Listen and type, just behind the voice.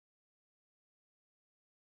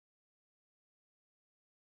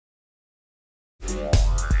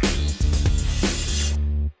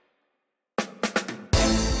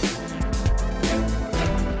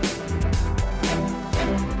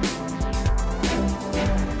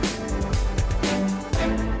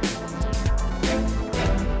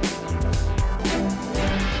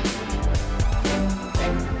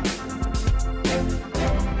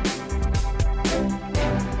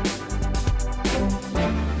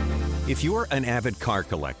If you're an avid car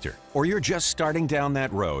collector, or you're just starting down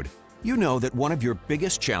that road, you know that one of your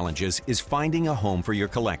biggest challenges is finding a home for your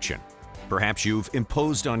collection. Perhaps you've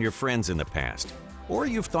imposed on your friends in the past, or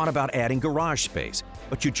you've thought about adding garage space,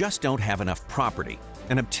 but you just don't have enough property,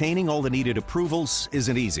 and obtaining all the needed approvals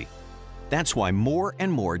isn't easy. That's why more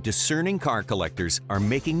and more discerning car collectors are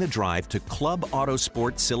making the drive to Club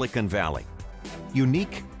Autosport Silicon Valley.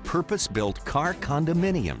 Unique, purpose-built car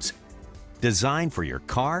condominiums designed for your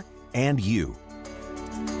car and you.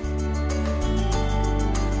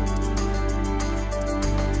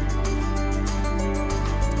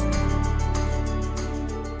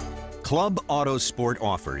 Club Autosport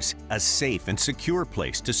offers a safe and secure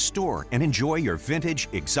place to store and enjoy your vintage,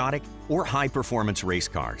 exotic, or high-performance race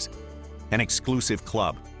cars. An exclusive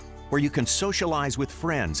club where you can socialize with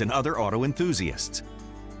friends and other auto enthusiasts.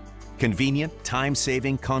 Convenient,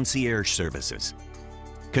 time-saving concierge services.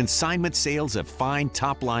 Consignment sales of fine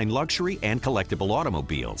top-line luxury and collectible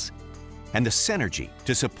automobiles. And the synergy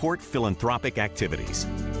to support philanthropic activities.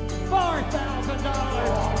 $4,000,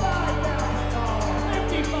 $5,000,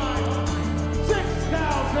 $55,000,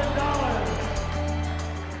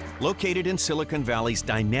 $6,000. Located in Silicon Valley's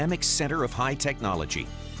dynamic center of high technology,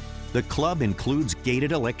 the club includes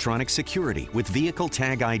gated electronic security with vehicle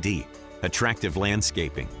tag ID, attractive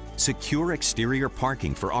landscaping, secure exterior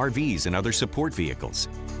parking for RVs and other support vehicles,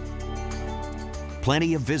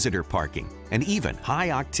 plenty of visitor parking, and even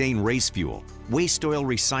high-octane race fuel, waste oil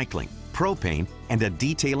recycling, propane, and a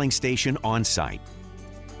detailing station on site.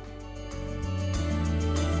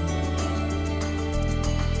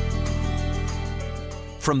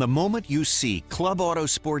 From the moment you see Club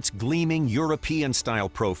Autosport's gleaming European-style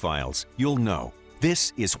profiles, you'll know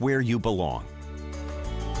this is where you belong.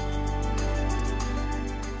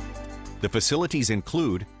 The facilities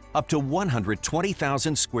include up to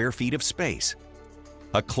 120,000 square feet of space,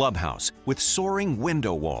 a clubhouse with soaring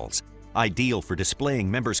window walls, ideal for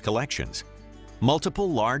displaying members' collections,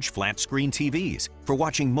 multiple large flat-screen TVs for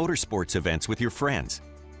watching motorsports events with your friends,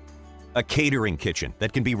 a catering kitchen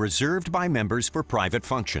that can be reserved by members for private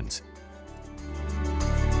functions,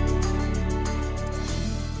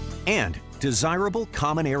 and desirable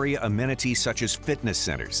common area amenities such as fitness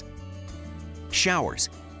centers, showers,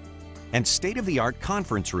 and state-of-the-art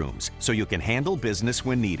conference rooms so you can handle business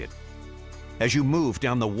when needed. As you move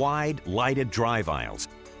down the wide, lighted drive aisles,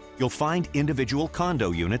 you'll find individual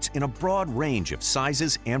condo units in a broad range of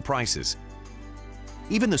sizes and prices.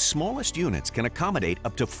 Even the smallest units can accommodate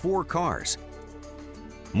up to 4 cars.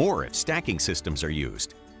 More if stacking systems are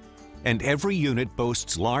used. And every unit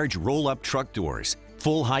boasts large roll-up truck doors,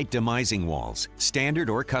 full-height demising walls, standard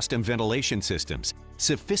or custom ventilation systems,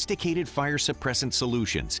 sophisticated fire suppressant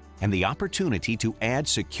solutions, and the opportunity to add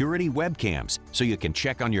security webcams so you can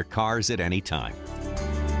check on your cars at any time.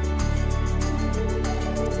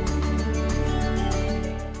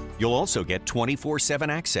 You'll also get 24/7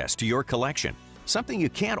 access to your collection, something you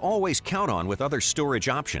can't always count on with other storage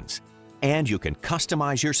options. And you can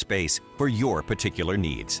customize your space for your particular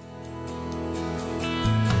needs.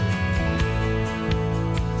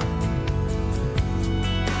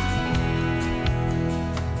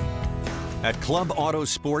 At Club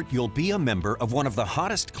Autosport, you'll be a member of one of the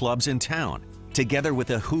hottest clubs in town, together with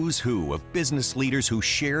a who's who of business leaders who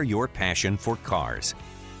share your passion for cars.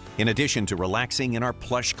 In addition to relaxing in our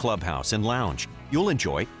plush clubhouse and lounge, you'll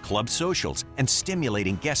enjoy club socials and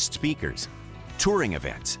stimulating guest speakers, touring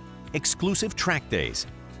events, exclusive track days,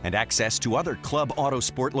 and access to other Club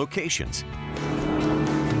Autosport locations.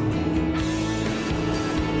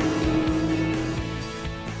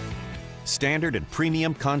 Standard and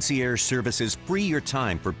premium concierge services free your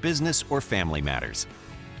time for business or family matters.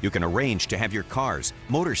 You can arrange to have your cars,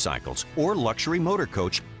 motorcycles, or luxury motor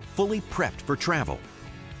coach fully prepped for travel.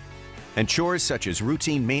 And chores such as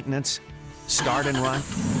routine maintenance, start and run,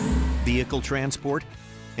 vehicle transport,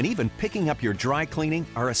 and even picking up your dry cleaning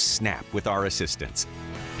are a snap with our assistance.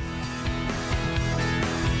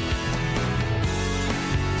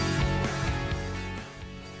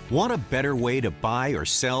 Want a better way to buy or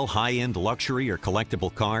sell high-end luxury or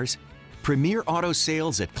collectible cars? Premier Auto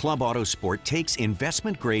Sales at Club Autosport takes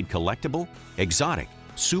investment-grade collectible, exotic,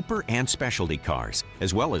 super and specialty cars,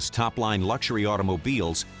 as well as top-line luxury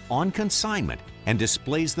automobiles on consignment and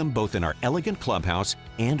displays them both in our elegant clubhouse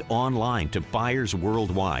and online to buyers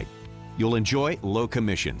worldwide. You'll enjoy low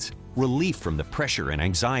commissions, relief from the pressure and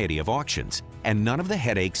anxiety of auctions, and none of the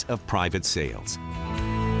headaches of private sales.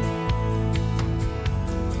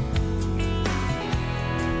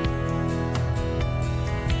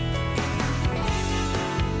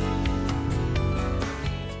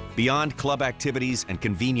 Beyond club activities and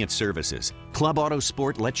convenient services, Club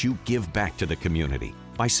Autosport lets you give back to the community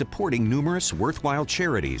by supporting numerous worthwhile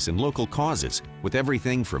charities and local causes with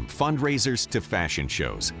everything from fundraisers to fashion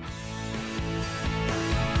shows.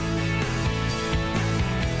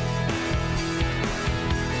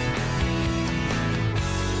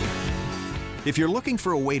 If you're looking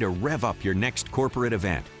for a way to rev up your next corporate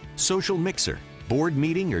event, social mixer, board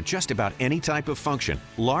meeting, or just about any type of function,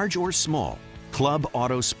 large or small, Club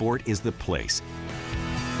Autosport is the place.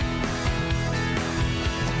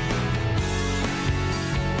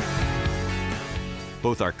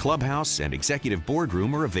 Both our clubhouse and executive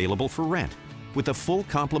boardroom are available for rent, with a full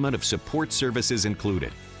complement of support services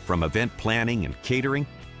included, from event planning and catering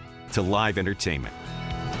to live entertainment.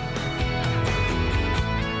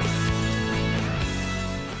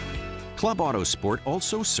 Club Autosport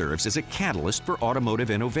also serves as a catalyst for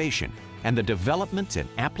automotive innovation and the development and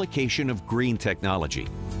application of green technology.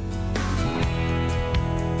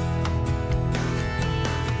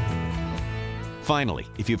 Finally,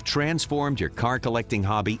 if you've transformed your car collecting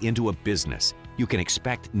hobby into a business, you can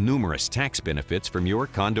expect numerous tax benefits from your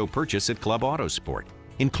condo purchase at Club Autosport,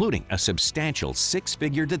 including a substantial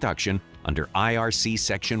six-figure deduction under IRC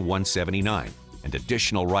Section 179 and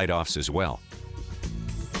additional write-offs as well.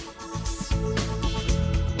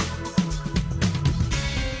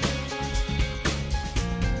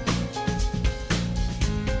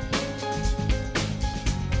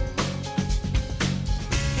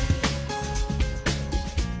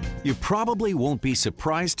 You probably won't be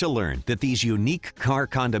surprised to learn that these unique car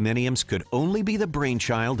condominiums could only be the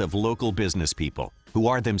brainchild of local business people who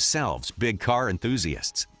are themselves big car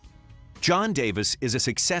enthusiasts. John Davis is a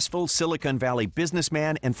successful Silicon Valley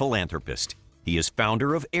businessman and philanthropist. He is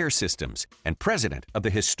founder of Air Systems and president of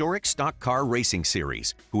the historic stock car racing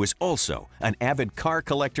series, who is also an avid car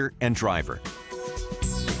collector and driver.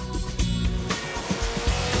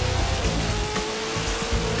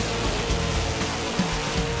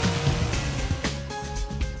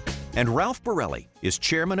 And Ralph Borelli is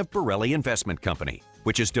chairman of Borelli Investment Company,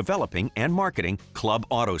 which is developing and marketing Club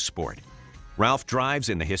Autosport. Ralph drives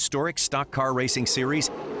in the historic stock car racing series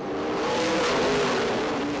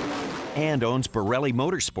and owns Borelli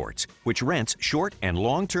Motorsports, which rents short and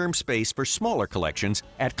long-term space for smaller collections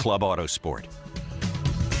at Club Autosport.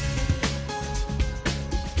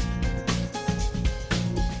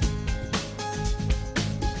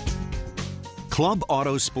 Club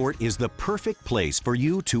Autosport is the perfect place for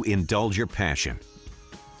you to indulge your passion.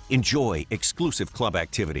 Enjoy exclusive club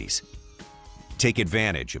activities, take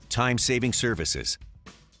advantage of time-saving services,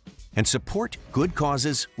 and support good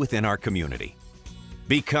causes within our community.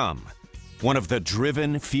 Become one of the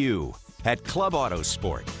driven few at Club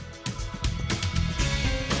Autosport.